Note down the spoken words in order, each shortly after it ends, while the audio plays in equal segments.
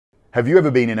Have you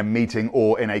ever been in a meeting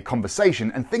or in a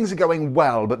conversation and things are going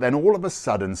well, but then all of a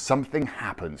sudden something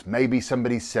happens? Maybe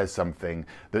somebody says something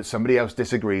that somebody else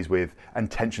disagrees with and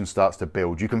tension starts to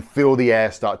build. You can feel the air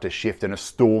start to shift and a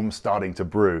storm starting to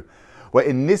brew. Well,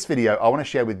 in this video, I want to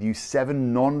share with you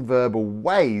 7 non-verbal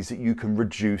ways that you can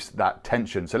reduce that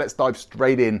tension. So let's dive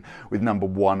straight in with number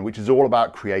 1, which is all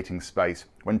about creating space.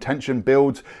 When tension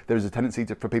builds, there is a tendency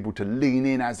for people to lean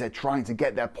in as they're trying to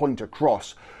get their point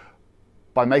across.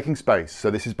 By making space, so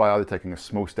this is by either taking a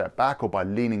small step back or by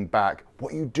leaning back,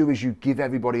 what you do is you give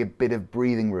everybody a bit of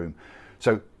breathing room.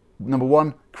 So number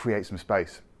 1, create some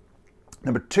space.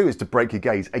 Number 2 is to break your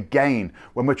gaze. Again,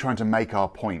 when we're trying to make our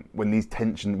point, when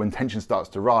tension starts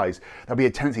to rise, there'll be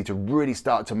a tendency to really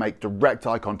start to make direct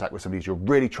eye contact with somebody as you're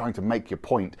really trying to make your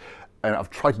point. And I've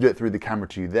tried to do it through the camera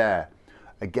to you there.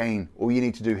 Again, all you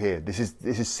need to do here, this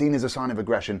is seen as a sign of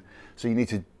aggression, so you need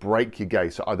to break your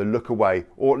gaze. So either look away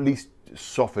or at least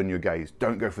soften your gaze.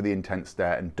 Don't go for the intense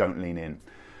stare and don't lean in.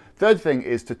 Third thing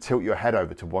is to tilt your head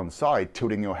over to one side.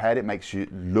 Tilting your head, it makes you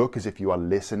look as if you are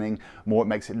listening more. It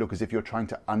makes it look as if you're trying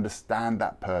to understand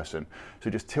that person. So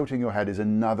just tilting your head is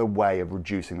another way of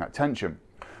reducing that tension.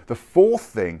 The fourth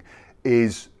thing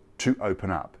is to open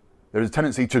up. There is a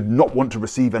tendency to not want to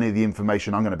receive any of the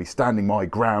information. I'm going to be standing my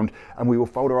ground, and we will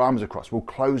fold our arms across. We'll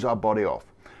close our body off.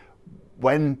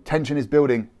 When tension is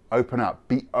building, open up.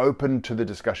 Be open to the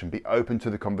discussion. Be open to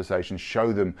the conversation.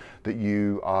 Show them that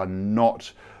you're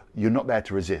not there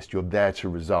to resist. You're there to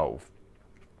resolve.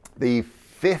 The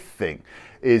fifth thing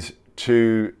is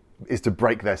to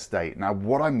break their state. Now,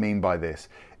 what I mean by this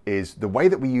is the way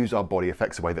that we use our body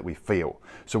affects the way that we feel.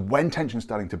 So when tension's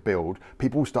starting to build,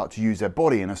 people start to use their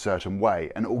body in a certain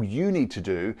way. And all you need to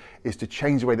do is to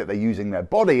change the way that they're using their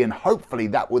body, and hopefully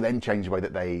that will then change the way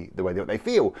that they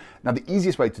feel. Now, the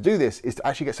easiest way to do this is to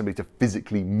actually get somebody to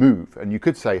physically move. And you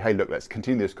could say, hey, look, let's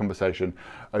continue this conversation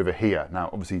over here. Now,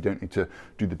 obviously you don't need to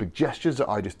do the big gestures that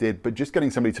I just did, but just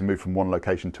getting somebody to move from one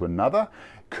location to another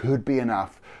could be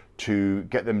enough to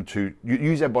get them to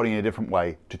use their body in a different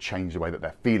way to change the way that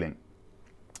they're feeling.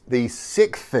 The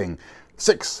sixth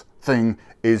thing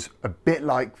is a bit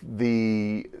like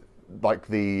the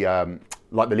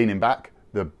leaning back,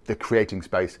 the creating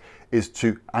space, is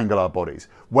to angle our bodies.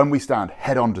 When we stand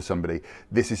head on to somebody,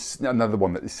 this is another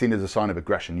one that is seen as a sign of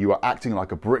aggression. You are acting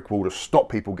like a brick wall to stop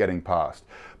people getting past.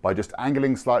 By just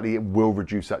angling slightly, it will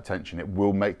reduce that tension. It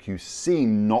will make you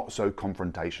seem not so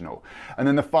confrontational. And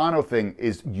then the final thing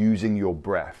is using your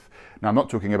breath. Now, I'm not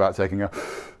talking about taking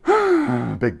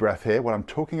a big breath here. What I'm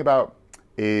talking about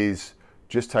is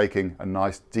just taking a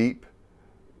nice, deep,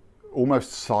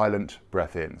 almost silent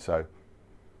breath in.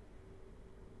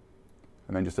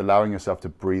 And then just allowing yourself to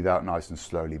breathe out nice and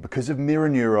slowly. Because of mirror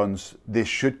neurons, this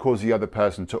should cause the other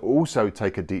person to also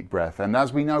take a deep breath. And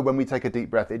as we know, when we take a deep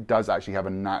breath, it does actually have a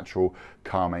natural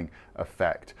calming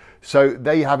effect. So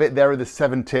there you have it. There are the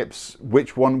 7 tips.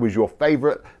 Which one was your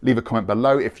favorite? Leave a comment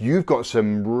below. If you've got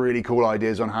some really cool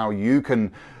ideas on how you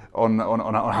can, on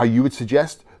how you would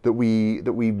suggest that we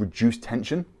reduce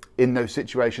tension in those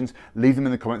situations, leave them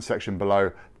in the comment section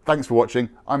below. Thanks for watching.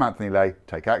 I'm Anthony Lay.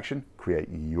 Take action, create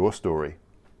your story.